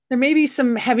There may be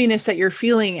some heaviness that you're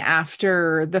feeling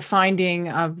after the finding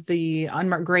of the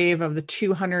unmarked grave of the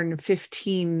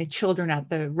 215 children at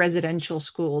the residential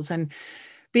schools. And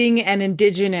being an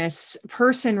Indigenous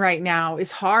person right now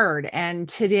is hard. And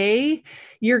today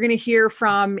you're going to hear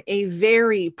from a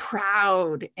very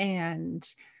proud and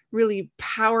really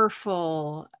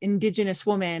powerful Indigenous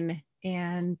woman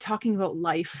and talking about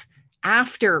life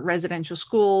after residential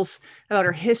schools, about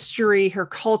her history, her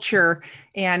culture,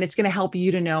 and it's going to help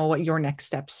you to know what your next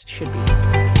steps should be.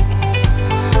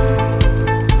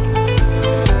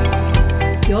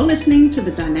 You're listening to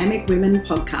the Dynamic Women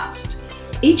podcast.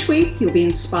 Each week, you'll be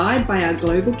inspired by our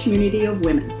global community of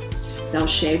women. They'll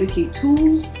share with you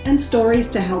tools and stories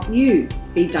to help you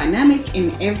be dynamic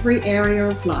in every area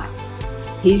of life.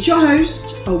 Here's your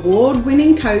host,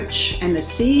 award-winning coach, and the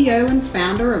CEO and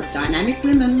founder of Dynamic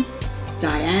Women,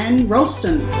 Diane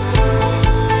Ralston.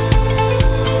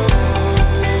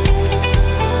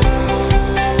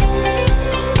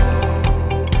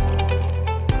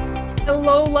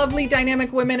 Hello, lovely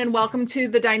Dynamic Women, and welcome to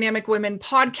the Dynamic Women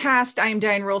podcast. I'm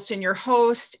Diane Ralston, your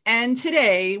host, and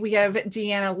today we have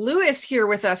Deanna Lewis here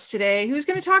with us today, who's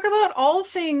going to talk about all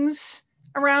things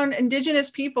around Indigenous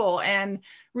people and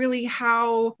really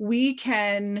how we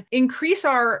can increase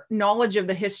our knowledge of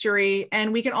the history.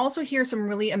 And we can also hear some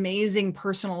really amazing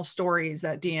personal stories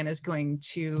that Deanna is going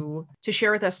to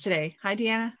share with us today. Hi,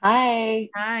 Deanna. Hi.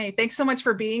 Hi. Thanks so much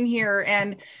for being here.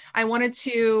 And I wanted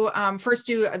to first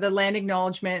do the land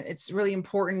acknowledgement. It's really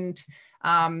important.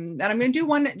 And I'm going to do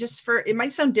one just for, it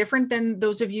might sound different than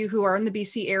those of you who are in the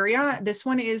BC area. This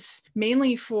one is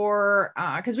mainly for,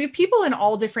 because we have people in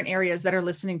all different areas that are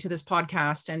listening to this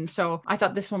podcast. And so I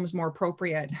thought this one was more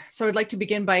appropriate. So I'd like to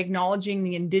begin by acknowledging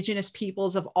the Indigenous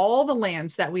peoples of all the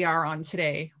lands that we are on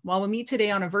today. While we meet today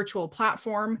on a virtual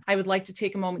platform, I would like to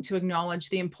take a moment to acknowledge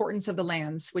the importance of the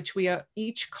lands, which we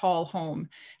each call home.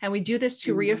 And we do this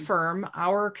to reaffirm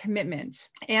our commitment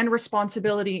and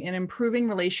responsibility in improving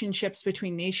relationships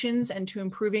between nations and to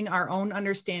improving our own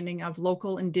understanding of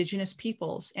local Indigenous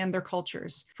peoples and their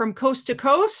cultures. From coast to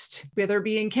coast, whether it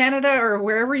be in Canada or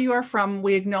wherever you are from,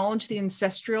 we acknowledge the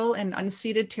ancestral and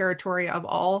unceded territory of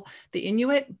all the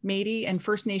Inuit, Métis, and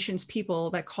First Nations people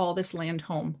that call this land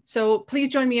home. So please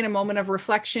join me in a moment of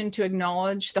reflection to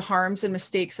acknowledge the harms and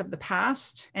mistakes of the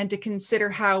past and to consider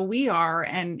how we are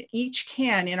and each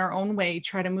can in our own way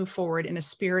try to move forward in a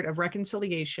spirit of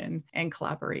reconciliation and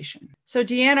collaboration. So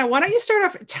Deanna, why don't you start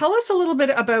off, tell us a little bit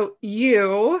about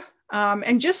you.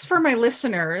 And just for my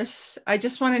listeners, I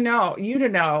just want to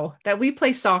know that we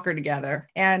play soccer together.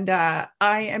 And I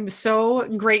am so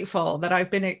grateful that I've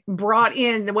been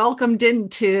welcomed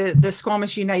into the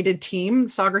Squamish United team,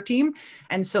 soccer team.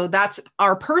 And so that's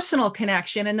our personal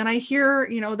connection. And then I hear,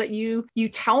 that you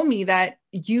tell me that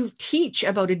you teach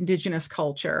about Indigenous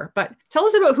culture, but tell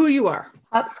us about who you are.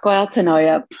 Squire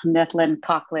Tanoya, Netlin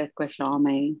Cocklet,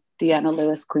 Gwishami, Deanna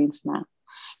Lewis, Queensmouth.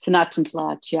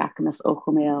 Tanachantla, Giacomus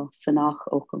Okomel, Sanach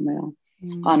Okomel,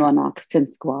 Anwanak,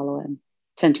 Tinsqualo,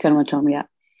 Tinchkanwatomia.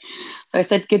 So I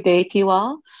said, good day to you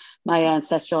all. My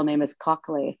ancestral name is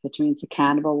Cockle, which means a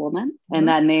cannibal woman. And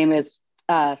that name is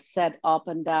said up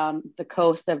and down the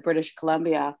coast of British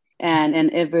Columbia. And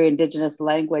in every Indigenous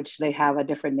language, they have a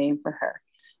different name for her.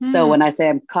 So when I say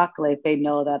I'm Cockle, they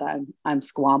know that I'm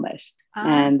Squamish.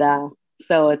 And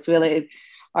so it's really,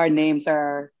 our names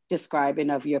are describing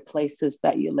of your places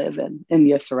that you live in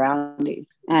your surroundings.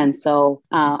 And so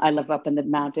I live up in the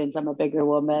mountains. I'm a bigger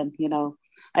woman,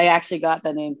 I actually got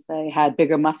the name because I had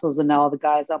bigger muscles than all the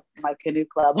guys up in my canoe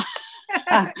club.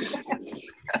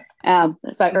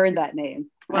 So I earned that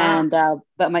name. Wow. And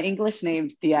but my English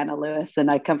name's Deanna Lewis,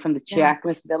 and I come from the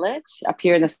Chiaquamis village up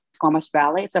here in the Squamish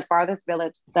Valley. It's the farthest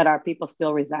village that our people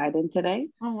still reside in today.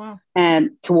 Oh wow!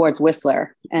 And towards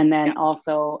Whistler, and then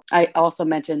also I also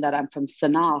mentioned that I'm from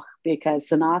Sanach because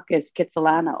Sanach is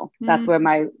Kitsilano. That's where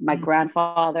my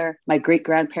grandfather, my great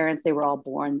grandparents, they were all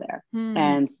born there.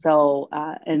 And so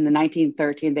in the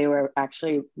 1913, they were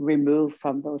actually removed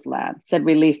from those lands. Said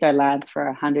we leased our lands for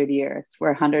 100 years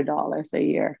for $100 a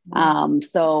year.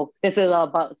 So this is all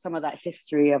about some of that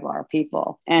history of our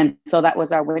people. And so that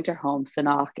was our winter home,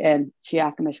 Sanach, and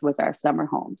Chiaquamish was our summer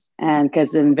homes. And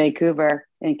because in Vancouver,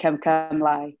 in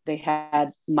Kamkamlai, they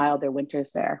had milder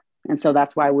winters there. And so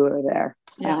that's why we were there.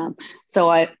 Yeah. So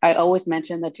I always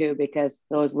mention the two because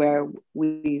those where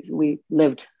we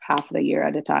lived half the year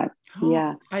at a time. Oh,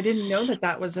 Yeah. I didn't know that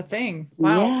that was a thing.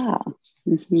 Wow. Yeah.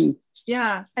 Mm-hmm.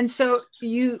 Yeah. And so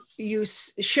you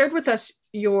shared with us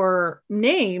your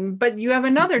name, but you have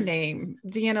another name,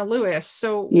 Deanna Lewis.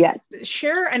 So Yeah.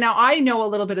 share, and now I know a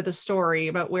little bit of the story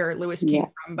about where Lewis came Yeah.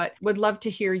 from, but would love to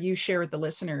hear you share with the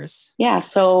listeners. Yeah.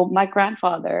 So my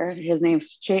grandfather, his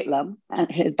name's Chetlam,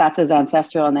 and that's his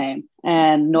ancestral name.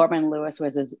 And Norman Lewis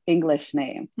was his English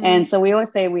name. And so we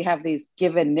always say we have these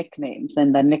given nicknames,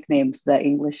 and the nicknames, the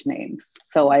English names.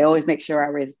 So I always make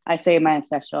sure I say my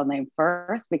ancestral name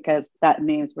first, because that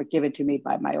names were given to me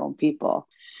by my own people.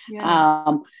 Yeah.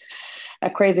 A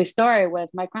crazy story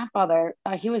was my grandfather,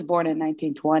 he was born in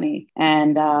 1920,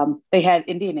 and they had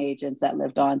Indian agents that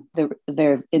lived on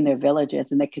in their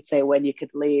villages, and they could say when you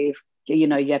could leave. You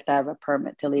know, you have to have a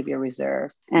permit to leave your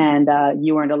reserves, and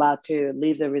you weren't allowed to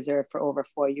leave the reserve for over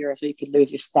 4 years, or you could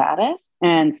lose your status.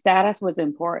 And status was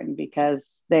important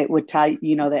because they would tell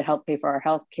you know, they help pay for our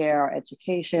health care, our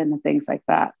education, and things like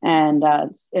that. And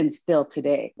still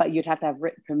today, but you'd have to have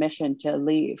written permission to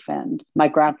leave. And my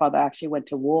grandfather actually went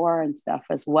to war and stuff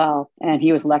as well, and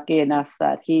he was lucky enough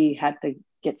that he had to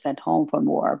get sent home from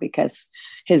war because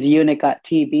his unit got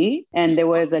TB, and it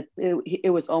was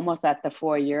almost at the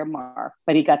 4-year mark,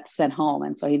 but he got sent home,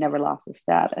 and so he never lost his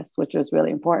status, which was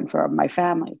really important for my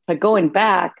family. But going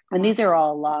back, and these are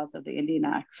all laws of the Indian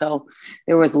Act, so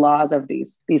there was laws of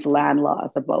these land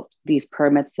laws about these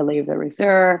permits to leave the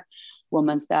reserve,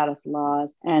 woman status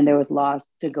laws, and there was laws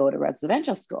to go to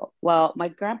residential school. Well, my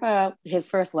grandpa, his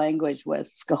first language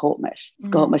was Scohomish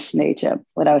Nature,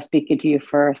 when I was speaking to you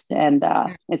first. And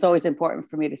it's always important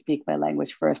for me to speak my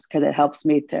language first, because it helps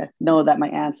me to know that my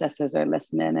ancestors are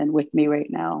listening and with me right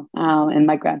now. And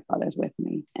my grandfather's with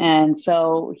me. And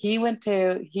so he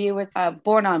was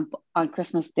born on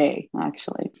Christmas Day,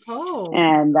 actually. Oh.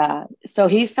 And so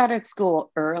he started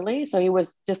school early. So he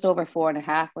was just over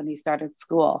 4.5 when he started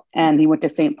school. And he went to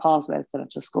St. Paul's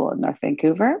Residential School in North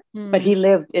Vancouver, but he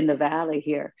lived in the valley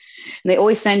here. And they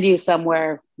always send you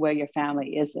somewhere where your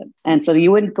family isn't. And so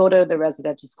you wouldn't go to the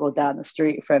residential school down the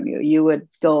street from you.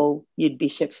 You'd be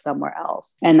shipped somewhere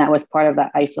else. And that was part of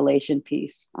that isolation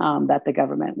piece that the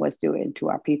government was doing to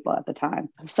our people at the time.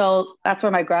 So that's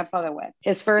where my grandfather went.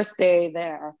 His first day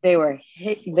there, they were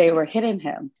hitting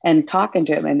him and talking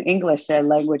to him in English, a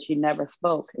language he never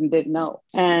spoke and didn't know.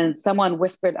 And someone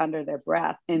whispered under their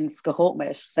breath in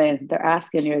Scohomish saying, "They're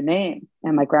asking your name."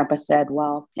 And my grandpa said,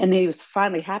 "Well," and he was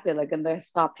finally happy, like, and they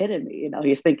stopped hitting me. You know,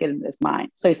 he's thinking in his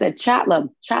mind. So he said, Chetlam.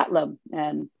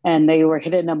 And they were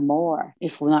hitting him more,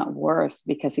 if not worse,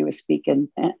 because he was speaking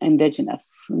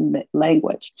Indigenous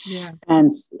language. Yeah.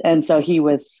 And so he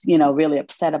was, you know, really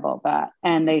upset about that.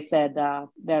 And they said,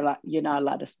 they're like, "You're not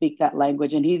allowed to speak that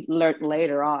language." And he learned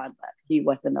later on that he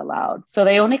wasn't allowed. So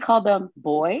they only called him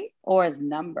boy or his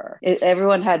number.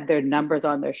 Everyone had their numbers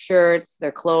on their shirts,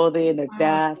 their clothing, their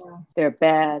desk, their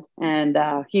bed. And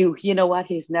you know what?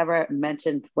 He's never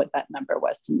mentioned what that number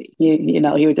was to me. You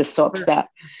know, he was just so upset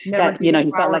that, you know,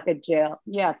 he felt like a jail.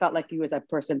 Yeah, felt like he was a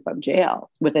person from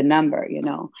jail with a number, you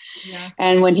know. Yeah.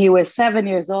 And when he was 7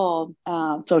 years old,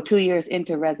 so 2 years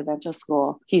into residential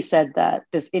school, he said that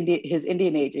his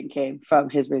Indian agent came from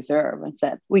his reserve and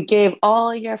said, "We gave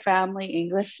all your family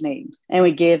English names, and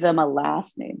we gave them a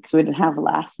last name because we didn't have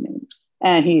last names."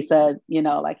 And he said, you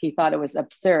know, like, he thought it was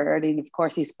absurd. And of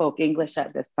course, he spoke English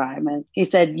at this time. And he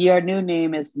said, "Your new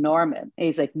name is Norman." And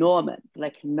he's like, "Norman,"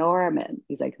 like Norman.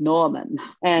 He's like, "Norman."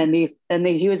 And then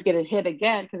he was getting hit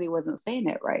again because he wasn't saying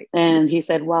it right. And he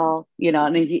said, "Well, you know,"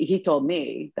 and he told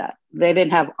me that they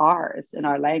didn't have R's in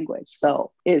our language.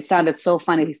 So it sounded so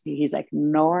funny. He's like,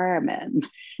 "Norman."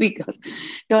 He goes,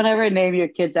 "Don't ever name your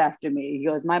kids after me." He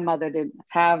goes, "My mother didn't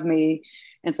have me.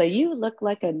 And so you look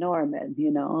like a Norman,"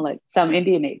 you know, like some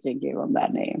Indian agent gave him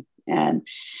that name.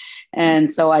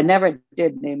 And so I never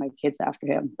did name my kids after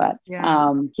him, but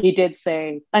he did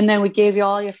say, "And then we gave you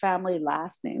all your family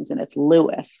last names, and it's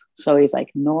Lewis." So he's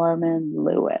like, "Norman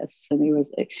Lewis." And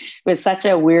it was such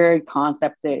a weird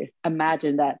concept to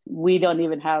imagine that we don't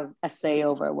even have a say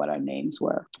over what our names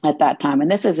were at that time. And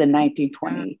this is in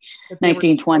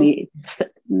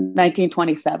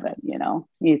 1927, you know,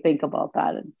 you think about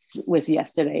that. It was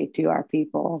yesterday to our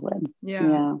people. And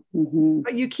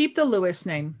But you keep the Lewis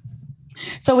name.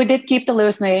 So we did keep the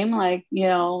Lewis name, like, you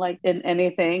know, like in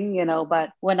anything, you know,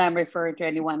 but when I'm referring to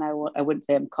anyone, I wouldn't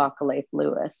say I'm Cockalaith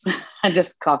Lewis. I'm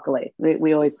just Cockalaith.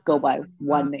 We always go by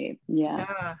one name.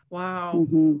 Yeah. Wow.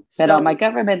 Mm-hmm. But on my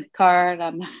government card,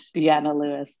 I'm Deanna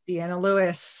Lewis. Deanna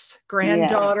Lewis,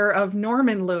 granddaughter of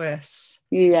Norman Lewis.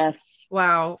 Yes.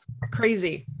 Wow.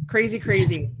 Crazy.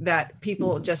 crazy that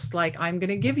people just like, I'm going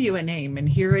to give you a name and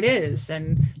here it is.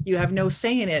 And you have no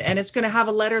say in it. And it's going to have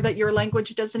a letter that your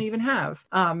language doesn't even have.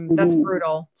 That's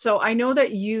brutal. So I know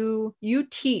that you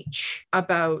teach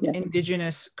about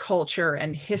Indigenous culture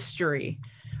and history.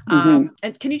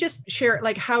 And can you just share,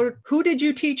 like, who did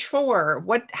you teach for?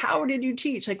 How did you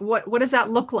teach? Like, what does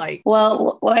that look like?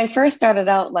 Well, when I first started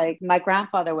out, like my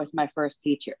grandfather was my first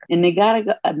teacher. And you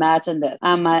gotta imagine this.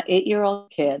 I'm an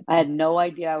 8-year-old kid. I had no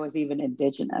idea I was even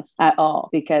Indigenous at all,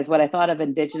 because what I thought of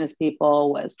Indigenous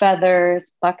people was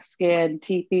feathers, buckskin,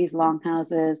 teepees,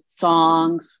 longhouses,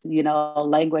 songs,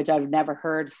 language I've never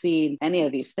heard, seen, any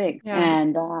of these things. Yeah.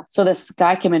 And so this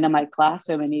guy came into my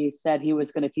classroom and he said he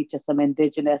was going to teach us some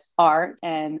Indigenous art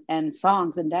and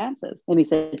songs and dances. And he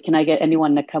said, can I get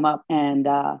anyone to come up and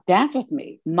dance with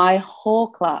me? My whole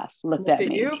class looked at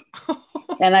me. You?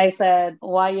 And I said,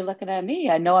 why are you looking at me?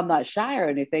 I know I'm not shy or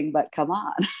anything, but come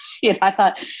on. I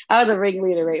thought I was a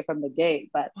ringleader right from the gate.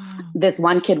 But this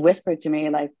one kid whispered to me,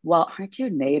 like, well, aren't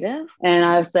you Native? And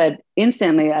I said,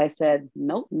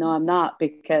 nope, no, I'm not.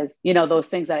 Because, those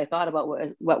things that I thought about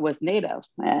what was Native.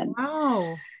 And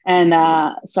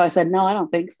so I said, no, I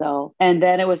don't think so. And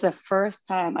then it was the first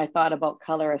time I thought about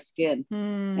color of skin.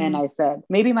 And I said,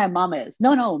 maybe my mom is.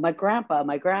 No, my grandpa.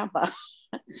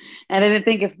 And I didn't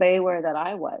think if they were that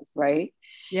I was, right?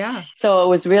 Yeah. So it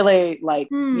was really like,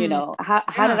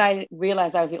 how did I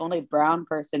realize I was the only brown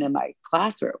person in my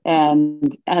classroom?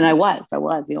 And I was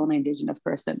the only Indigenous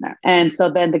person there. And so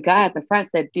then the guy at the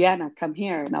front said, Deanna, come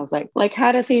here. And I was like,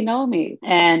 how does he know me?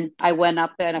 And I went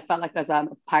up there and I felt like I was on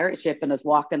a pirate ship and was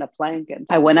walking a plank. And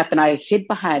I went up and I hid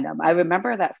behind him. I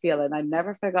remember that feeling. I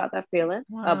never forgot that feeling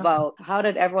about how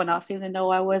did everyone else seem to know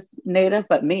I was Native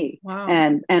but me. Wow.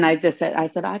 And I just said,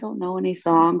 I don't know any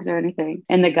songs or anything.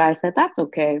 And the guy said, that's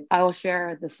okay. I will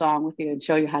share the song with you and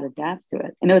show you how to dance to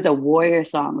it. And it was a warrior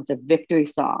song. It was a victory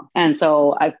song. And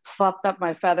so I fluffed up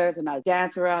my feathers and I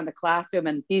danced around the classroom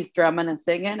and he's drumming and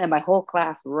singing and my whole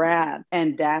class ran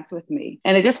and danced with me.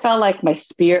 And it just felt like my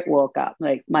spirit woke up,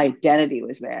 like my identity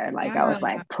was there. Like I was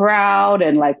like proud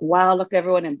and like, wow, look,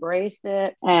 everyone embraced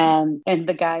it. And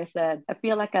the guy said, I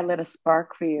feel like I lit a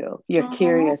spark for you. You're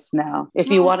curious now. If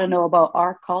you want to know about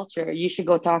our culture, you should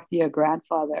go talk to your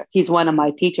grandfather. He's one of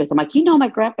my teachers. I'm like, my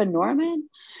grandpa Norman?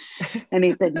 And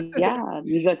he said, yeah. And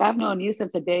he goes, I've known you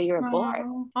since the day you were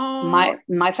born.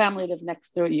 My family lived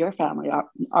next to your family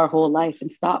our whole life in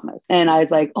Stotmas. And I was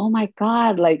like, oh my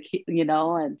God, like,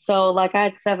 and so like I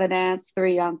had 7 aunts,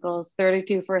 3 uncles,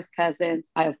 32 first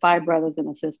cousins. I have 5 brothers and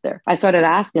a sister. I started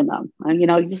asking them, and you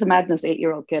just imagine this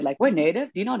 8-year-old kid, like, we're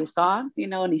Native. Do you know any songs? Do you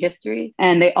know any history?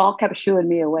 And they all kept shooing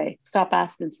me away. Stop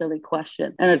asking silly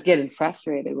questions. And I was getting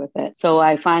frustrated with it. So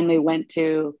I finally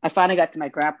got to my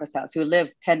grandpa's house, who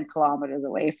lived 10 kilometers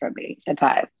away from me at the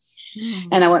time.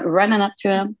 And I went running up to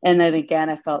him. And then again,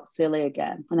 I felt silly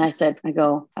again. And I said, I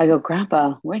go,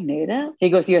 Grandpa, we're Native? He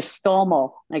goes, you're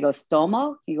Stomo. I go,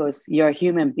 Stomo? He goes, you're a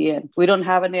human being. We don't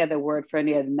have any other word for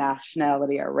any other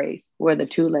nationality or race. We're the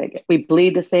 2-legged. We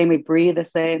bleed the same. We breathe the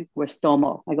same. We're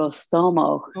Stomo. I go,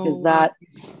 Stomo, is that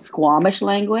Squamish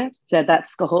language? He said,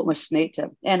 that's Scohotmish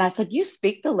Native. And I said, you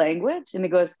speak the language? And he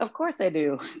goes, of course I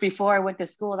do. Before I went to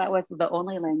school, that was the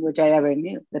only language I ever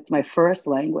knew. That's my first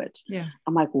language. Yeah.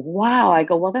 I'm like, wow. I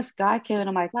go, well, this guy came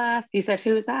into my class. He said,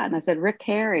 who's that? And I said, Rick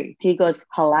Harry. He goes,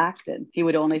 Halakton. He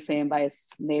would only say him by his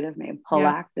native name,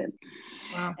 Halakton.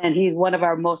 Wow. And he's one of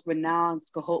our most renowned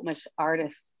Scohotmish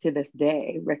artists to this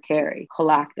day, Rick Harry,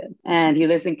 Halakton. And he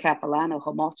lives in Capilano,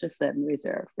 Homolcheson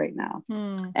Reserve right now.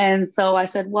 And so I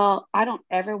said, well, I don't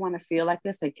ever want to feel like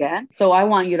this again. So I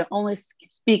want you to only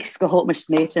speak Scohotmish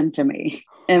Nation to me.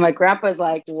 And my grandpa's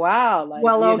like, wow. Like,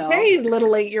 well, okay,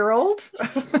 little 8-year-old.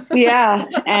 Yeah.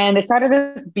 And it started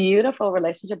this beautiful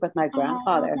relationship with my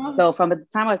grandfather. So from the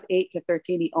time I was 8 to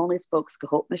 13, he only spoke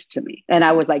Scohotmish to me. And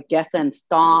I was like guessing,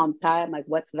 stomp, I'm like,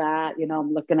 what's that?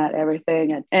 I'm looking at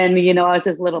everything. And I was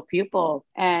his little pupil.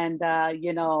 And,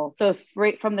 so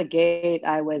straight from the gate,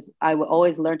 I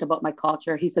always learned about my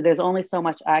culture. He said, there's only so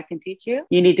much I can teach you.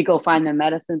 You need to go find the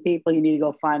medicine people. You need to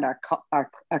go find our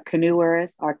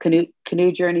canoers, our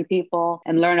canoe journey people,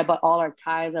 and learn about all our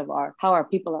ties of how our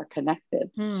people are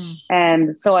connected.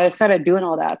 And so I started doing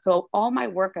all that. So all my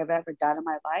work I've ever done in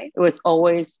my life, it was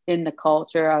always in the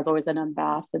culture. I was always an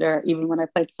ambassador. Even when I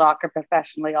played soccer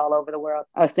professionally all over the world,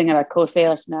 I was singing our Coast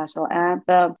Salish national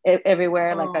anthem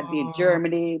everywhere. Like I'd be in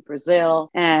Germany, Brazil,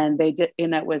 and they did,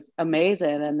 and it was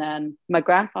amazing. And then my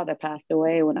grandfather passed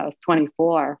away when I was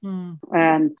 24.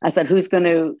 And I said, who's going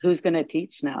to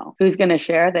teach now? Who's going to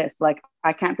share this? Like,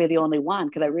 I can't be the only one,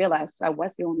 because I realized I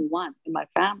was the only one in my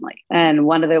family. And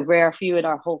one of the rare few in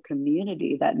our whole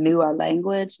community that knew our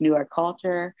language, knew our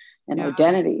culture and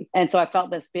identity. And so I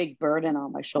felt this big burden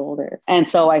on my shoulders. And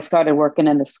so I started working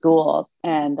in the schools,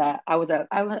 and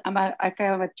I'm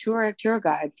a tour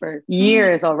guide for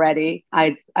years already.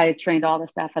 I trained all the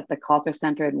staff at the Culture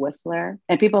Center in Whistler,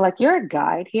 and people are like, you're a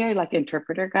guide here, like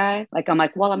interpreter guide. Like, I'm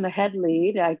like, well, I'm the head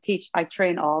lead. I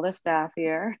train all the staff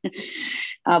here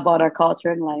about our culture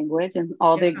and language and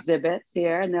all the exhibits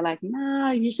here. And they're like,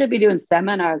 no, you should be doing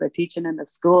seminars or teaching in the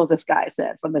schools. This guy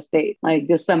said from the state, like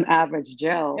just some average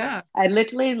Joe. I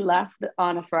literally left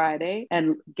on a Friday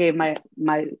and gave my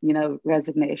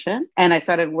resignation. And I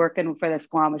started working for the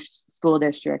Squamish School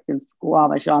District in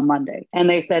Squamish on Monday. And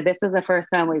they said, this is the first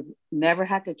time we've never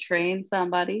had to train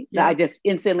somebody. That I just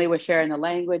instantly was sharing the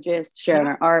languages, sharing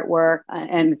our artwork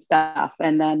and stuff.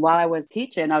 And then while I was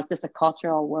teaching, I was just a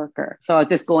cultural worker. So I was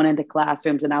just going into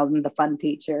classrooms, and I was the fun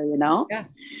teacher,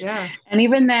 And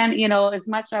even then, as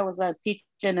much I was teaching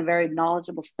and very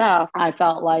knowledgeable stuff, I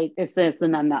felt like this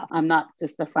isn't enough. I'm not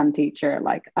just a fun teacher.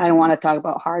 Like, I want to talk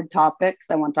about hard topics.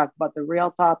 I want to talk about the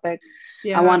real topic.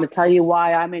 I want to tell you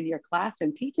why I'm in your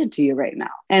classroom teaching to you right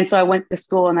now. And so I went to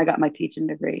school and I got my teaching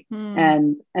degree.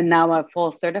 And now I'm a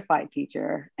full certified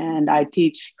teacher, and I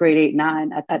teach grade 8,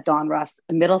 9 at Don Ross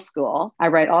Middle School. I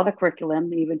write all the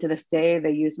curriculum. Even to this day,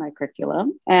 they use my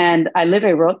curriculum. And I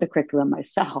literally wrote the curriculum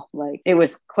myself. Like, it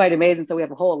was quite amazing. So we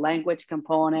have a whole language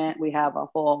component. We have a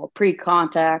whole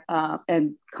pre-contact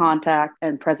and contact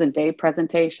and present day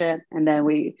presentation. And then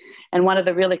one of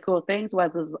the really cool things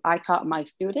is I taught my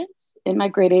students in my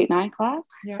grade 8, 9 class,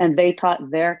 and they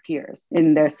taught their peers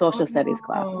in their social studies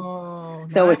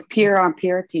classes. So it's peer on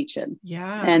peer teaching.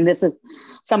 And this is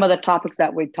some of the topics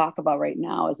that we talk about right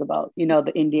now is about,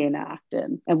 the Indian Act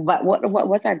and what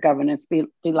was our governance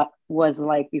was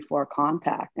like before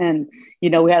contact. And, we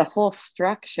had a whole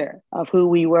structure of who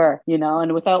we were,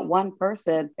 and without one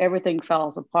person, everything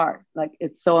falls apart. Like,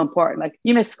 it's so important. Like,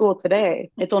 you miss school today,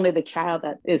 it's only the child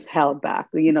that is held back.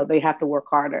 They have to work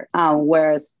harder.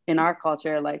 Whereas in our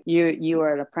culture, like you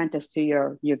are an apprentice to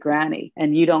your granny,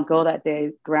 and you don't go that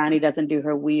day. Granny doesn't do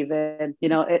her weaving,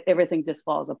 everything just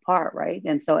falls apart. Right.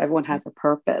 And so everyone has a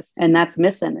purpose, and that's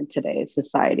missing in today's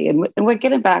society. And we're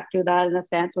getting back to that in a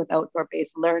sense with outdoor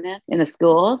based learning in the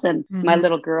schools. And my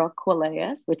little girl,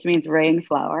 Quilleus, which means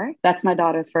rainflower, that's my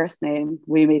daughter's first name.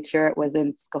 We made sure it was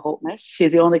in Skohopmish.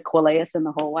 She's the only Quilleus in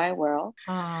the whole wide world.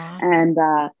 And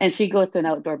she goes to an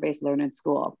outdoor based learning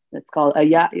school. It's called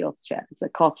Ayat Yolchet. It's a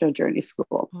cultural journey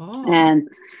school. And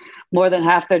more than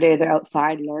half their day, they're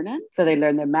outside learning. So they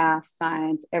learn their math,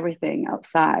 science, everything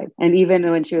outside. And even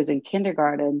when she was in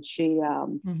kindergarten, she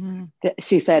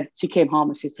said, she came home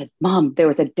and she said, Mom, there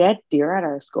was a dead deer at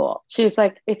our school. She's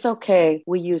like, it's okay.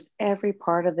 We use every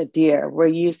part of the deer.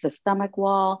 We use the stomach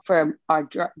wall for our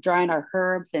drying our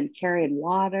herbs and carrying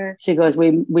water. She goes,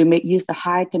 we use the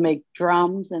hide to make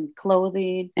drums and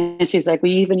clothing. And she's like,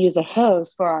 we even use a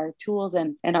hose for our tools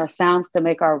and our sounds to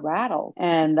make our rattle.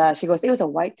 And she goes, it was a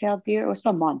white-tailed deer. It was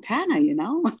from Montana,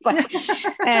 It's like,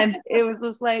 and it was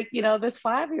just like, this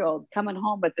 5-year-old coming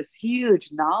home with this huge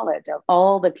knowledge of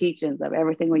all the teachings of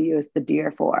everything we use the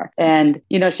deer for. And,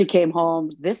 she came home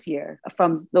this year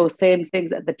from those same things,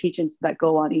 that the teachings that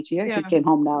go on each year. She came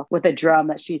home now with a drum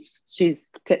that she's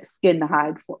skinned the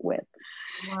hide with.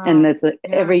 Wow. And it's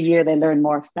every year they learn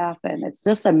more stuff, and it's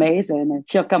just amazing. And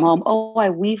she'll come home, oh, I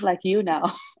weave like you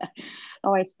now.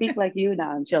 Oh, I speak like you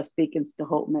now. And she'll speak in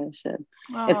Skohopmish. And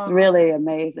it's really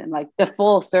amazing. Like the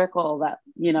full circle that,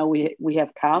 we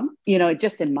have come,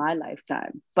 just in my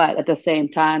lifetime. But at the same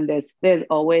time, there's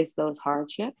always those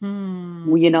hardships.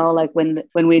 Like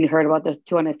when we heard about the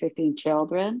 215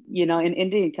 children, in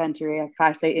Indian country,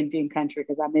 I say Indian country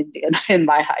because I'm Indian in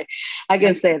my high. I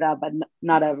can say that, but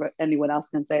not anyone else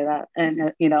can say that.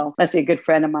 And, let's say a good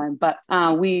friend of mine. But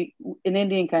in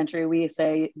Indian country, we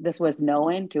say this was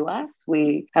known to us.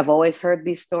 We have always heard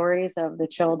these stories of the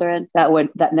children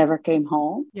that never came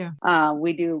home.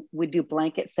 We do a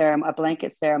blanket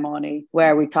ceremony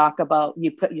where we talk about,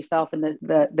 you put yourself in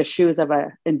the shoes of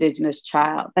an Indigenous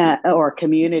child or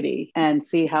community, and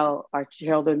see how our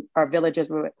villages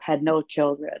had no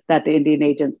children, that the Indian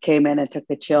agents came in and took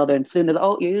the children. Soon as,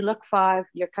 oh, you look 5,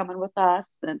 you're coming with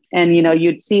us. And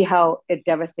you'd see how it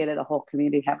devastated a whole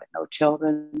community having no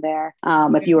children there.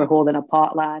 If you were holding a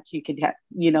potlatch, you could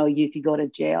go to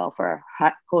jail for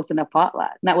hosting a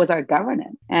potlatch. And that was our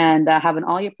governance. And having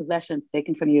all your possessions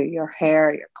taken from you, your hair,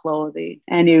 hair, your clothing,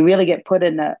 and you really get put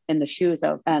in the shoes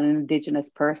of an Indigenous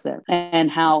person,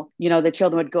 and how, the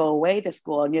children would go away to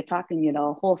school, and you're talking,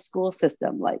 a whole school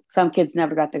system. Like some kids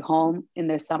never got to home in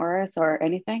their summers or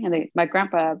anything. And my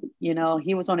grandpa,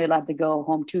 he was only allowed to go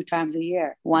home 2 times a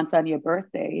year, once on your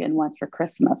birthday and once for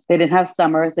Christmas. They didn't have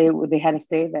summers. They had to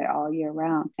stay there all year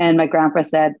round. And my grandpa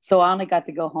said, so I only got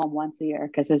to go home once a year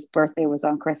because his birthday was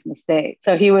on Christmas Day.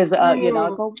 So he was, and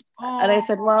I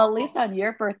said, well, at least on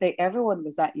your birthday, everyone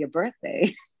was at your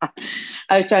birthday.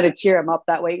 I was trying to cheer him up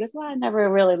that way. He goes, well, I never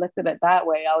really looked at it that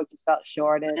way. I always just felt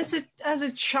shorted. As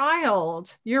a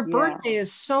child, your birthday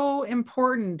is so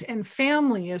important, and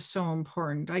family is so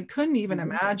important. I couldn't even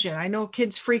imagine. I know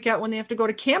kids freak out when they have to go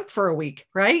to camp for a week,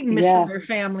 right? And missing their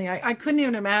family. I couldn't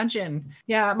even imagine.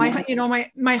 Yeah.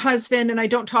 My husband, and I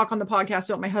don't talk on the podcast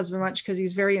about my husband much because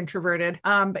he's very introverted.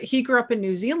 But he grew up in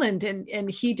New Zealand,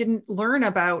 and he didn't learn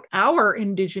about our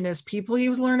Indigenous people. He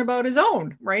was learning about his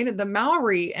own, right? The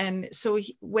Maori. And so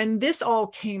when this all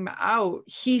came out,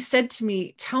 he said to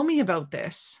me, tell me about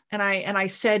this. And I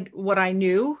said what I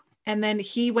knew. And then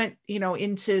he went,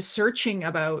 into searching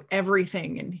about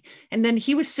everything. And then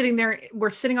he was sitting there, we're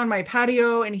sitting on my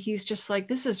patio, and he's just like,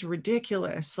 this is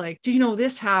ridiculous. Like, do you know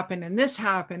this happened and this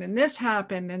happened and this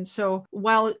happened? And so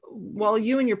while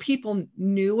you and your people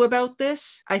knew about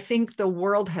this, I think the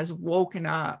world has woken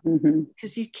up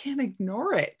because you can't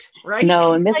ignore it, right?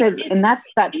 No, and that's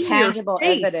that tangible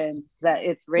evidence that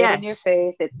it's right in your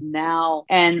face. It's now.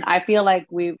 And I feel like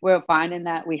we're finding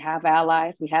that we have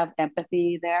allies, we have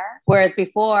empathy there. Whereas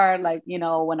before, like,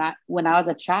 when I was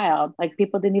a child, like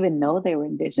people didn't even know they were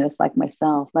Indigenous, like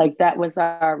myself. Like that was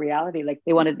our reality. Like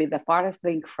they wanted to be the farthest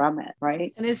thing from it,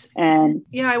 right?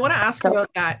 I want to ask about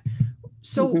that.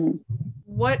 So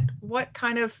what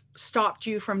kind of stopped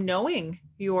you from knowing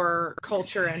your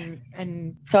culture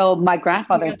and so my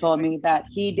grandfather told me that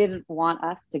he didn't want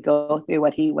us to go through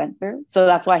what he went through, so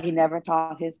that's why he never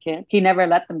taught his kids. He never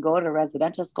let them go to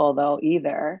residential school though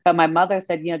either. But my mother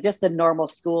said, just the normal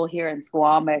school here in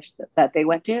Squamish that they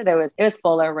went to, it was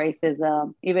full of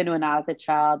racism. Even when I was a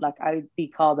child, like I'd be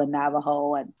called a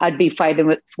Navajo, and I'd be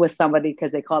fighting with somebody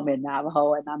because they called me a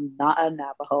Navajo, and I'm not a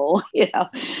Navajo.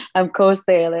 I'm Coast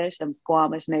Salish, I'm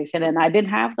Squamish Nation, and I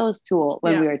didn't have those tools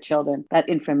when we were children, that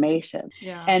information.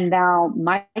 And now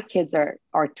my kids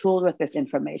are tooled with this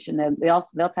information, and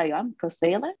they'll tell you, I'm Coast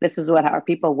Salish. This is what our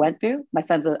people went through. My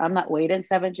son's I'm not waiting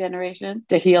 7 generations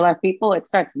to heal our people. It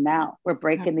starts now. We're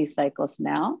breaking these cycles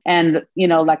now. And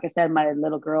like I said, my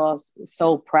little girl is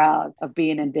so proud of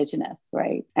being Indigenous,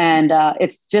 right? And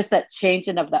it's just that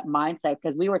changing of that mindset,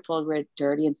 because we were told we're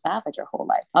dirty and savage our whole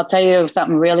life. I'll tell you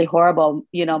something really horrible.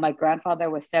 My grandfather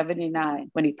was 79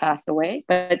 when he passed away,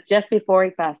 but just before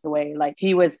he passed away, like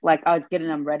he was like, I was getting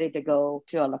him ready to go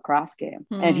to a lacrosse game.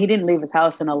 And he didn't leave his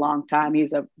house in a long time.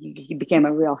 He became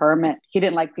a real hermit. He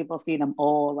didn't like people seeing him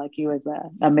old, like he was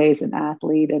an amazing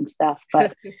athlete and stuff.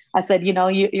 But I said,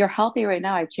 you're healthy right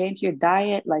now. I changed your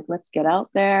diet. Like, let's get out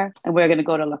there. And we're going to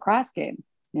go to a lacrosse game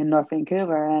in North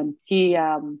Vancouver. And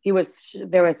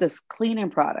there was this cleaning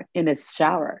product in his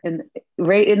shower, and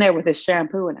right in there with his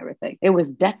shampoo and everything. It was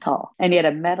Dettol, and he had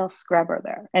a metal scrubber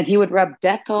there, and he would rub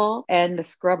Dettol and the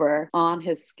scrubber on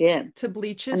his skin to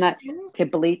bleach his skin. To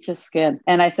bleach his skin.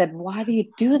 And I said, why do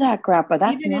you do that, Grandpa?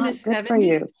 That's even not good 70s? For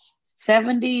you.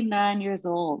 79 years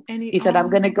old. And he said,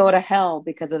 I'm going to go to hell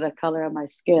because of the color of my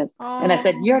skin. And I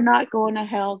said, you're not going to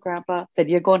hell, Grandpa. I said,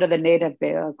 you're going to the native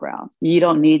burial grounds. You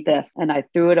don't need this. And I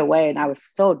threw it away, and I was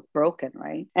so broken,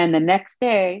 right? And the next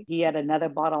day, he had another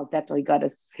bottle of Dettol. He got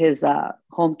his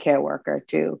home care worker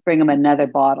to bring him another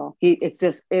bottle. It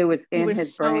was in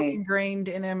his brain. So ingrained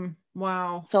in him.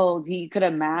 Wow. So he could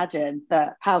imagine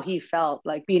how he felt,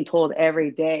 like being told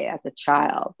every day as a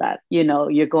child that,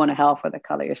 you're going to hell for the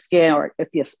color of your skin, or if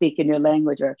you speak in your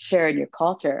language or share in your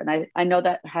culture. And I know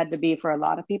that had to be for a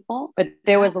lot of people, but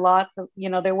there was lots of,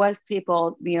 there was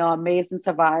people, amazing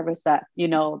survivors that,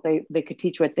 they could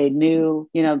teach what they knew.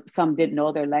 Some didn't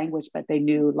know their language, but they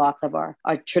knew lots of our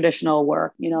traditional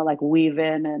work, like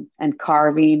weaving and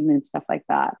carving and stuff like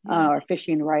that, or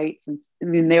fishing rights. And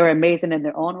they were amazing in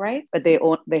their own right. But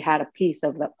they had a piece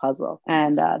of that puzzle.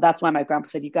 And that's why my grandpa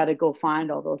said, you got to go find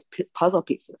all those puzzle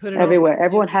pieces everywhere.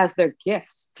 Everyone has their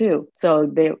gifts too.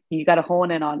 So you got to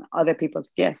hone in on other people's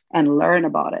gifts and learn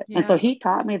about it. Yeah. And so he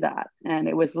taught me that. And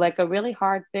it was like a really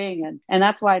hard thing. And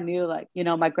that's why I knew, like,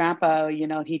 my grandpa,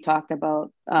 he talked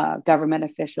about government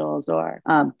officials or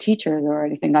teachers or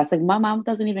anything. I said, my mom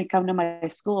doesn't even come to my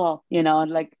school,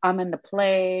 like I'm in the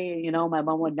play, my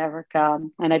mom would never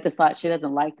come. And I just thought she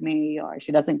doesn't like me, or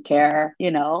she doesn't care,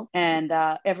 and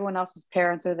everyone else's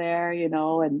parents are there,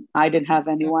 and I didn't have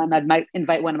anyone. I might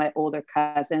invite one of my older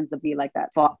cousins to be like that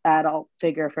adult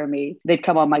figure for me. They'd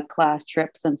come on my class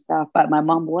trips and stuff, but my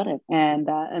mom wouldn't. And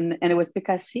it was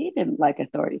because she didn't like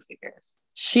authority figures.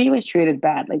 She was treated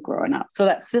badly growing up. So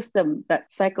that system,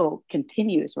 that cycle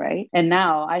continues, right? And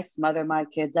now I smother my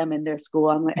kids. I'm in their school.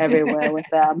 I'm everywhere with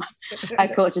them. I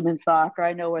coach them in soccer.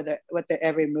 I know what their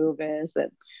every move is.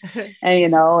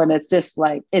 And it's just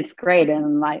like, it's great.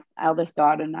 And my eldest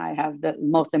daughter and I have the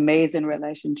most amazing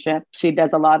relationship. She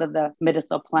does a lot of the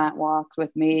medicinal plant walks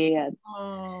with me. And,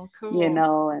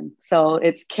 cool. And so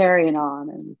it's carrying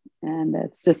on. And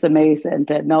it's just amazing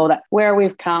to know that where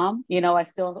we've come. I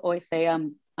still always say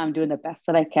I'm doing the best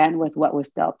that I can with what was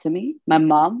dealt to me. My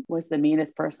mom was the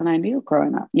meanest person I knew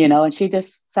growing up, and she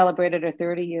just celebrated her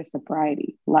 30-year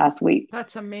sobriety last week.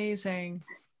 That's amazing.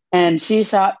 And she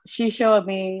showed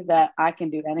me that I can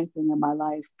do anything in my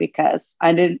life because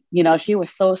I didn't, she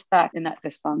was so stuck in that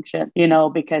dysfunction,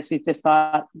 because she just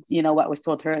thought, what was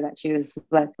told her, that she was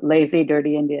like lazy,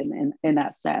 dirty Indian in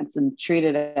that sense, and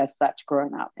treated it as such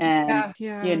growing up. And,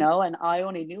 and I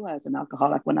only knew I was an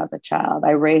alcoholic when I was a child.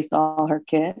 I raised all her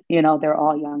kids, they're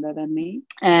all younger than me.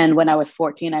 And when I was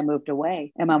 14, I moved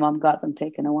away and my mom got them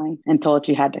taken away and told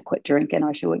she had to quit drinking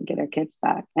or she wouldn't get her kids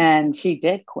back. And she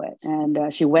did quit.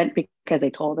 And she went because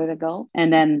they told her to go.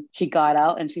 And then she got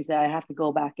out and she said, I have to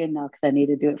go back in now because I need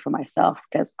to do it for myself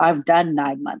because I've done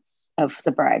 9 months of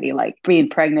sobriety, like being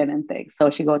pregnant and things. So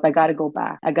she goes, I got to go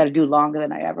back. I got to do longer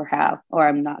than I ever have, or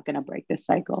I'm not going to break this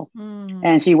cycle.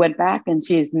 And she went back and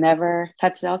she's never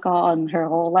touched alcohol in her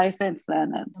whole life since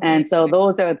then. And so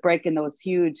those are breaking those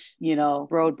huge,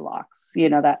 roadblocks,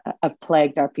 that have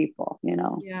plagued our people,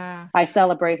 Yeah. I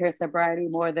celebrate her sobriety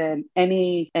more than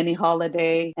any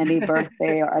holiday, any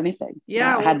birthday or anything.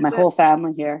 Yeah, I had my whole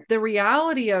family here. The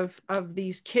reality of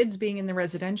these kids being in the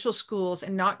residential schools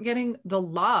and not getting the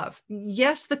love.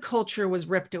 Yes, the culture was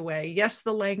ripped away. Yes,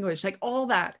 the language, like all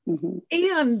that.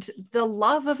 And the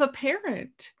love of a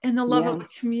parent and the love of a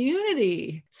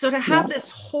community. So to have this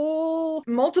whole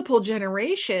multiple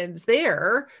generations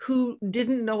there who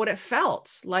didn't know what it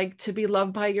felt like to be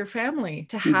loved by your family,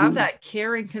 to have that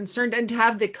care and concern, and to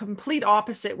have the complete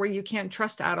opposite where you can't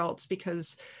trust adults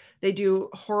because they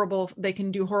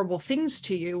can do horrible things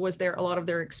to you, was there a lot of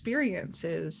their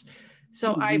experiences.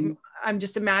 So I'm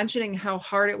just imagining how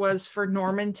hard it was for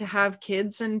Norman to have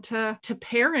kids and to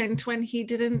parent when he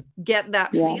didn't get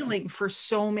that feeling for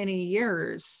so many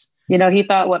years. He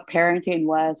thought what parenting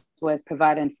was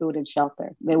providing food and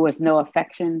shelter. There was no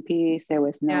affection piece. There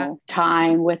was no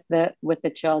time with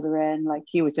the children. Like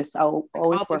he was just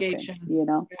always obligation.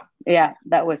 Working, Yeah,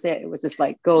 that was it. It was just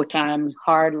like go time,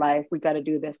 hard life. We got to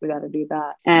do this. We got to do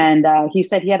that. And he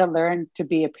said he had to learn to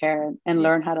be a parent and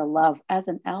learn how to love as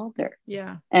an elder.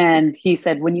 Yeah. And he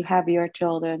said, when you have your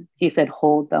children, he said,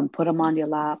 hold them, put them on your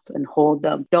lap and hold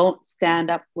them. Don't stand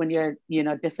up when you're,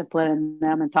 disciplining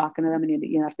them and talking to them and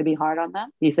you have to be hard on them.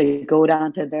 He said, you go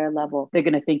down to their level. They're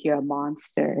going to think you're a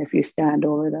monster if you stand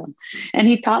over them. And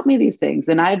he taught me these things,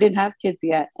 and I didn't have kids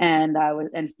yet. And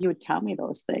he would tell me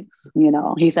those things.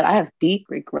 He said, I have deep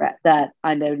regret that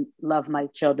I didn't love my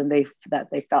children. That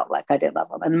they felt like I didn't love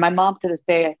them. And my mom to this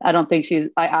day, I don't think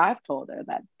I've told her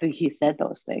that he said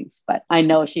those things, but I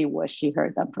know she wished she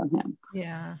heard them from him.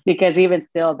 Yeah. Because even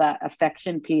still that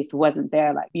affection piece wasn't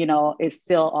there. Like, it's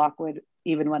still awkward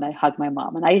even when I hug my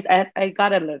mom. And I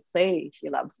gotta say she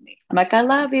loves me. I'm like, I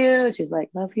love you. She's like,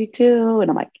 love you too. And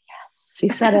I'm like, yes, she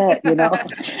said it,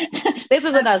 This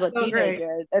is when I was a teenager.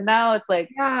 Great. And now it's like,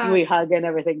 we hug and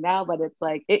everything now, but it's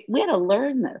like, we had to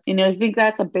learn this. I think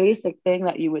that's a basic thing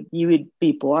that you would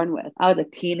be born with. I was a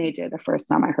teenager the first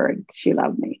time I heard she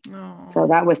loved me. Oh. So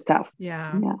that was tough.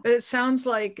 Yeah. But it sounds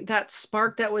like that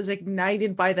spark that was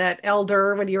ignited by that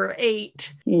elder when you were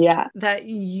 8. Yeah. That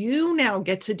you now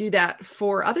get to do that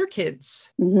for other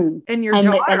kids and your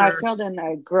daughter. And our children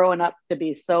are growing up to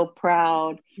be so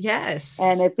proud. Yes.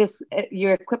 And it's just,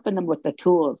 you're equipping them with the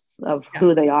tools of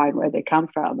who they are and where they come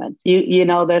from. And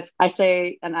this, I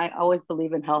say, and I always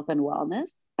believe in health and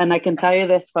wellness. And I can tell you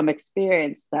this from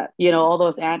experience that, all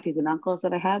those aunties and uncles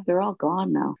that I had, they're all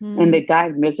gone now. And they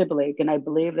died miserably. And I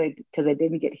believe because they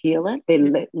didn't get healing.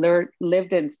 They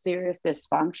lived in serious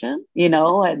dysfunction,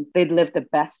 and they lived the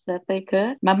best that they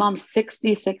could. My mom's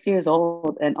 66 years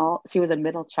old and she was a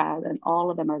middle child and all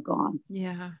of them are gone.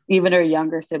 Yeah. Even her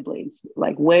younger siblings,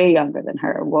 like way younger than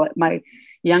her. My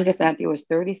youngest auntie was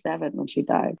 37 when she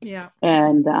died. Yeah.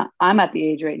 And I'm at the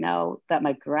age right now that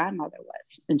my grandmother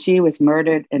was. And she was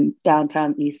murdered in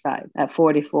downtown East Side at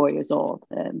 44 years old.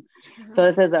 And so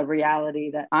this is a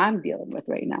reality that I'm dealing with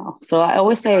right now. So I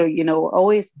always say, you know, we're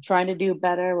always trying to do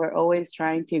better. We're always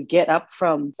trying to get up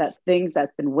from that things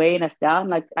that's been weighing us down.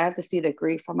 Like I have to see the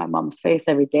grief on my mom's face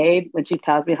every day when she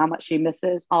tells me how much she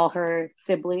misses all her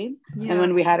siblings. And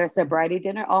when we had our sobriety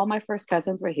dinner, all my first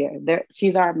cousins were here.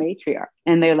 She's our matriarch.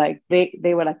 And they're like, they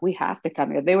were like, we have to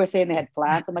come here. They were saying they had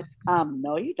plans. I'm like,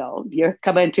 no, you don't. You're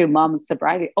coming to mom's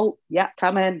sobriety. Oh yeah,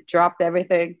 come in, dropped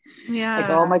everything. Yeah. Like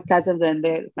all my cousins, and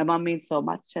my mom means so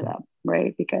much to them,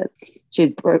 right? Because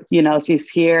she's, you know, she's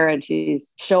here and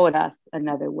she's showing us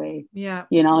another way. Yeah.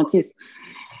 You know, and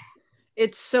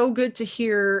it's so good to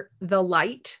hear the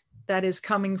light that is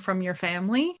coming from your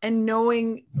family, and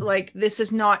knowing like this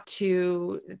is not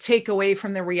to take away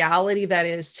from the reality that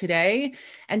is today,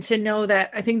 and to know that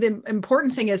I think the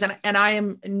important thing is, and I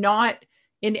am not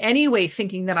in any way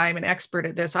thinking that I'm an expert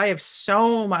at this. I have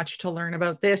so much to learn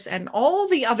about this and all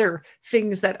the other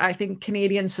things that I think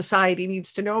Canadian society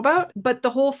needs to know about. But the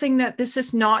whole thing that this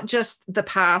is not just the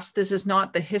past, this is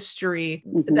not the history,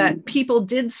 that people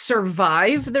did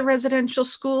survive the residential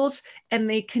schools, and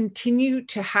they continue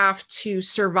to have to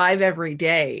survive every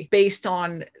day based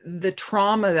on the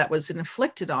trauma that was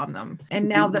inflicted on them. And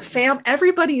now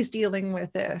everybody's dealing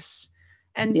with this.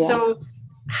 And so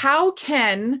how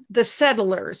can the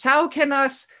settlers, how can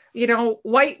us, you know,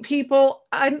 white people,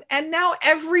 and now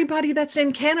everybody that's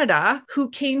in Canada who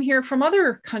came here from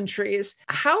other countries,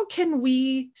 how can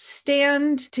we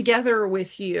stand together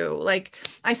with you? Like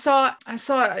I saw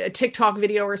a TikTok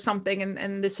video or something,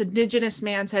 and this Indigenous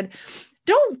man said,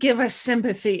 don't give us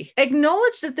sympathy.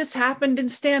 Acknowledge that this happened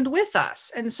and stand with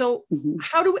us. And so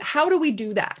how do we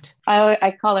do that?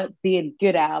 I call it being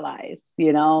good allies,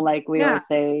 you know, like we always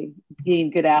say,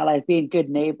 being good allies, being good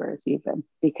neighbors even,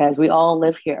 because we all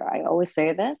live here. I always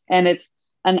say this. And it's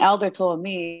an elder told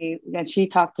me, and she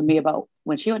talked to me about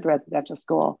when she went to residential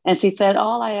school. And she said,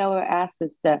 all I ever asked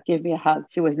is to give me a hug.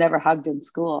 She was never hugged in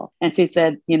school. And she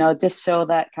said, you know, just show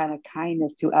that kind of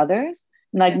kindness to others.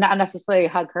 Like not necessarily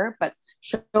hug her, but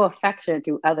show affection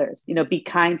to others, you know, be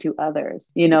kind to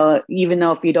others, you know, even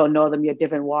though if you don't know them, you have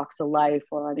different walks of life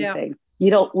or anything.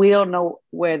 We don't know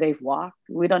where they've walked.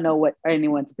 We don't know what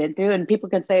anyone's been through. And people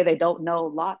can say they don't know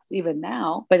lots even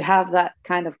now, but have that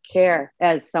kind of care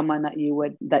as someone that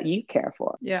you care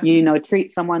for. Yeah. You know,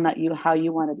 treat someone how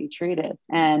you want to be treated.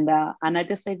 And I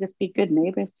just say, just be good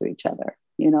neighbors to each other.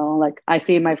 You know, like I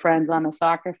see my friends on the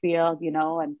soccer field, you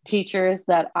know, and teachers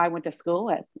that I went to school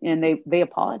with, and they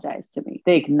apologize to me.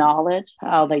 They acknowledge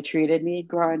how they treated me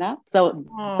growing up. So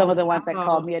some of the ones that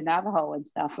called me a Navajo and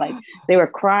stuff, like they were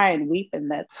crying, weeping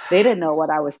that they didn't know what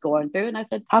I was going through. And I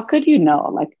said, how could you know?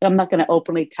 Like, I'm not going to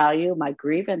openly tell you my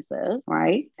grievances,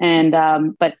 right? And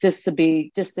but just to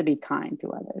be kind to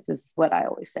others is what I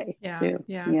always say.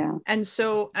 Yeah. And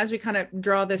so as we kind of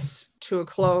draw this to a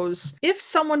close, if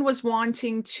someone was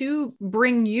wanting to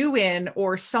bring you in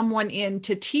or someone in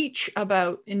to teach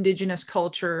about Indigenous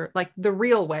culture, like the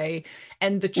real way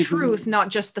and the truth, not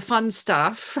just the fun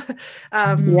stuff,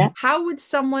 how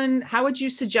would you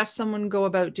suggest someone go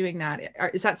about doing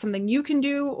that? Is that something you can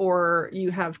do, or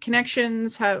you have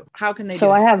connections? How can they do it?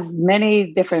 So I have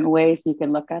many different ways you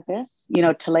can look at this. You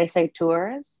know, Talese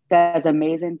Tours does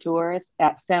amazing tours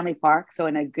at Stanley Park. So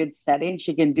in a good setting,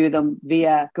 she can do them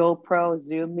via GoPro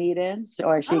Zoom meetings,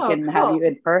 or she can have you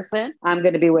in person. I'm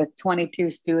going to be with 22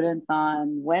 students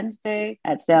on Wednesday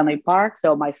at Stanley Park.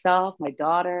 So myself, my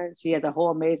daughter, she has a whole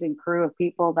amazing crew of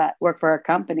people that work for our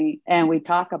company. And we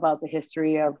talk about the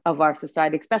history of our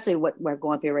society, especially what we're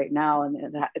going through right now. And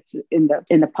it's in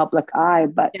the public eye,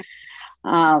 but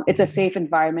it's a safe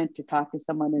environment to talk to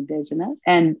someone Indigenous.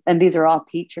 And these are all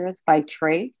teachers by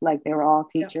trade, like they were all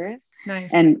teachers.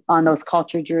 Nice. And on those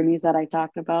culture journeys that I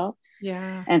talked about.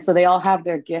 Yeah. And so they all have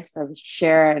their gifts of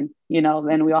sharing, you know,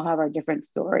 and we all have our different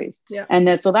stories. Yeah. And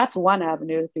then, so that's one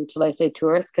avenue through Talese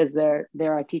Tours, because they're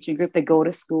a teaching group. They go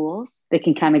to schools. They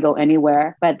can kind of go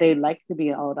anywhere, but they like to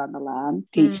be out on the land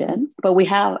teaching. But we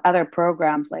have other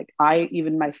programs, like I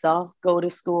even myself go to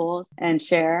schools and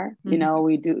share. You know,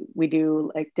 we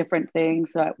do like different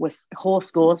things with whole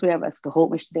schools. We have a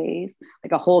Skohomish days,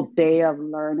 like a whole day of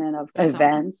learning of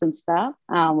events and stuff.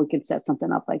 We could set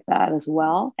something up like that as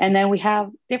well. And then we have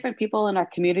different people in our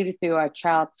community through our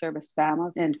child service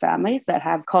families that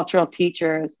have cultural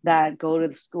teachers that go to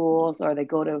the schools, or they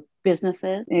go to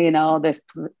businesses. You know,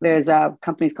 there's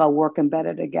companies called Working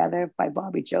Better Together by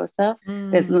Bobby Joseph.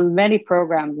 There's many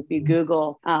programs. If you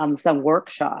Google some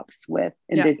workshops with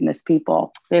Indigenous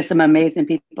people, there's some amazing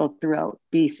people throughout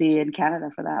BC and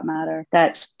Canada, for that matter,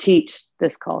 that teach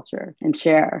this culture and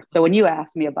share. So when you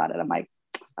ask me about it, I'm like,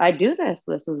 I do this.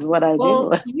 This is what I Well,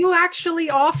 do. you actually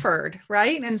offered,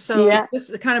 right? And so this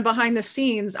is kind of behind the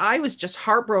scenes. I was just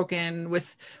heartbroken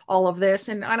with all of this.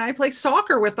 And I play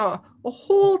soccer with a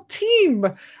whole team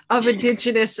of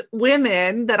Indigenous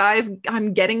women that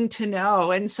I'm getting to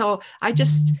know. And so I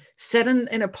just said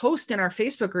in a post in our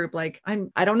Facebook group, like,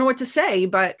 I don't know what to say,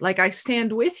 but like, I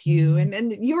stand with you.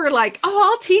 And you were like,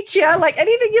 oh, I'll teach you. Like,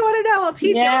 anything you want to know, I'll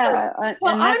teach you. Like,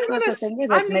 well, I'm going to say yes.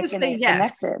 I'm going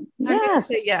to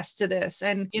say yes to this.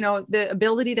 And, you know, the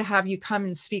ability to have you come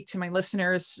and speak to my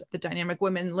listeners, the Dynamic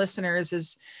Women listeners,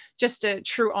 is just a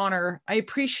true honor. I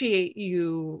appreciate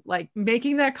you like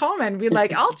making that comment, be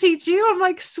like, I'll teach you. I'm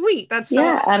like, sweet. That's so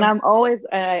awesome. And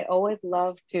I always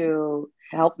love to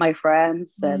help my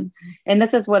friends, and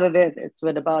this is what it is. It's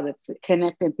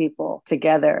connecting people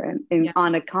together and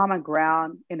on a common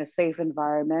ground in a safe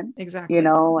environment. Exactly. You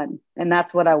know, and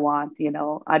that's what I want. You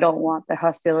know, I don't want the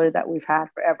hostility that we've had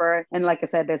forever. And like I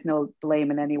said, there's no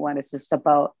blame in anyone. It's just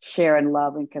about sharing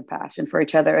love and compassion for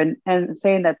each other, and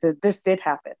saying that this did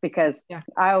happen, because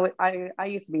I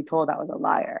used to be told I was a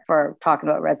liar for talking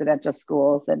about residential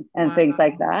schools and things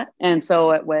like that. And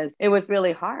so it was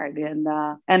really hard. And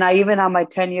I even on my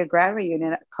 10-year grad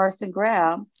reunion, Carson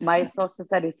Graham, my social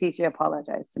studies teacher,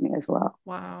 apologized to me as well.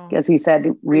 Wow. Because he said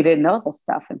we didn't know this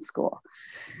stuff in school.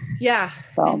 Yeah.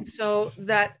 So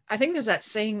that, I think there's that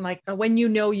saying, like, when you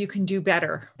know, you can do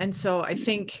better. And so I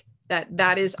think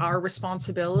that is our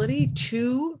responsibility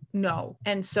to know.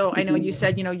 And so I know you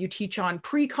said, you know, you teach on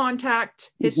pre-contact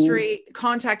history,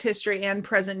 contact history, and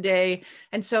present day.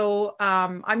 And so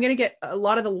I'm going to get a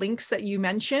lot of the links that you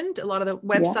mentioned, a lot of the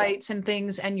websites and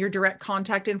things, and your direct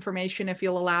contact information, if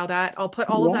you'll allow that. I'll put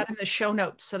all of that in the show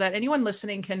notes so that anyone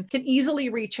listening can easily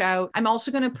reach out. I'm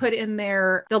also going to put in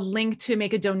there the link to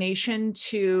make a donation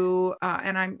to,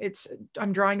 and I'm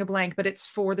drawing a blank, but it's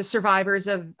for the survivors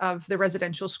of the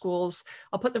residential schools.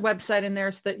 I'll put the website in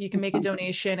there so that you can make a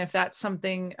donation if that's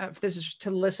something, if this is to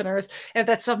listeners, if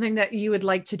that's something that you would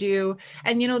like to do.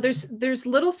 And, you know, there's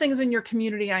little things in your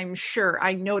community. I'm sure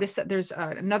I noticed that there's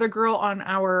another girl on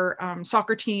our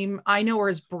soccer team. I know her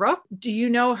as Brooke. Do you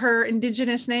know her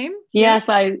Indigenous name? Yes,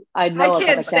 I know. I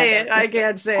can't say it.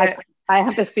 I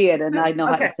have to see it, and I know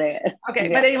how to say it. Okay.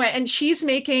 But anyway, and she's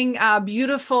making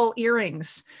beautiful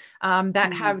earrings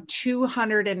that have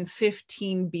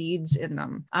 215 beads in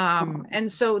them. And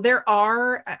so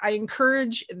I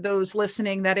encourage those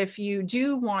listening that if you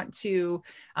do want to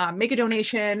make a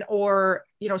donation or,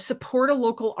 you know, support a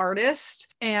local artist,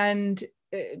 and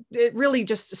it really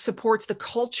just supports the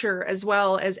culture as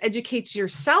well as educates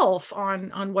yourself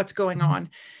on what's going on,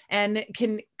 and it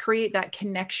can create that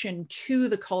connection to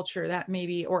the culture that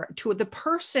maybe, or to the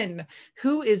person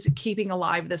who is keeping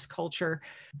alive this culture.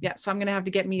 Yeah. So I'm going to have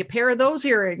to get me a pair of those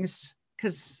earrings,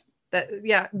 because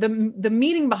the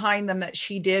meaning behind them that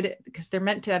she did, because they're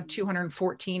meant to have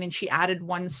 214, and she added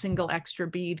one single extra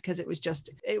bead because it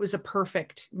was a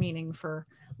perfect meaning for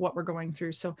what we're going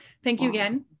through. So thank you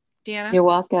again, Deanna. You're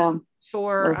welcome.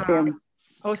 For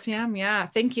OCM. Yeah.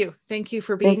 Thank you. Thank you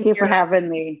for being here. Thank you for having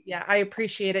me. Yeah. I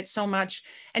appreciate it so much.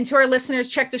 And to our listeners,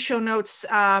 check the show notes,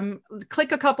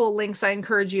 click a couple of links. I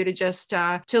encourage you to just,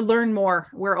 to learn more.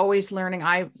 We're always learning.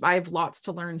 I have lots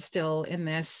to learn still in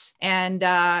this. And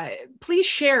please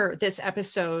share this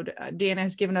episode. Deanna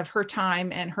has given of her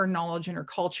time and her knowledge and her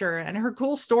culture and her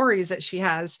cool stories that she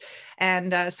has.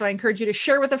 And so I encourage you to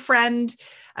share with a friend,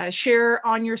 share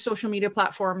on your social media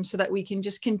platforms, so that we can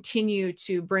just continue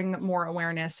to bring more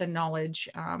awareness and knowledge.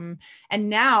 And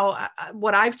now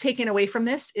what I've taken away from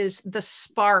this is the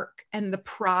spark and the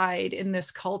pride in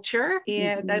this culture.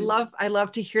 And I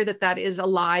love to hear that is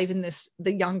alive in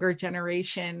the younger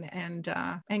generation, and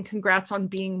congrats on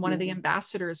being one of the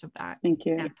ambassadors of that. Thank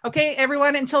you. Yeah. Okay,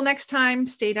 everyone, until next time,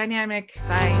 stay dynamic.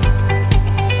 Bye.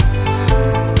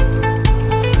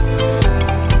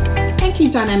 Thank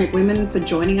you, Dynamic Women, for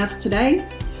joining us today.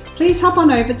 Please hop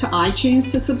on over to iTunes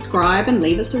to subscribe and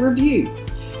leave us a review.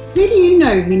 Who do you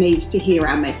know who needs to hear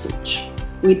our message?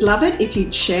 We'd love it if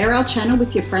you'd share our channel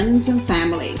with your friends and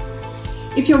family.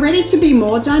 If you're ready to be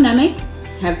more dynamic,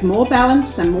 have more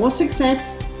balance and more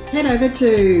success, head over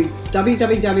to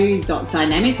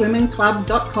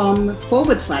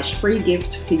www.dynamicwomenclub.com/free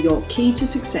gift for your Key to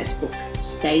Success book.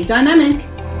 Stay dynamic.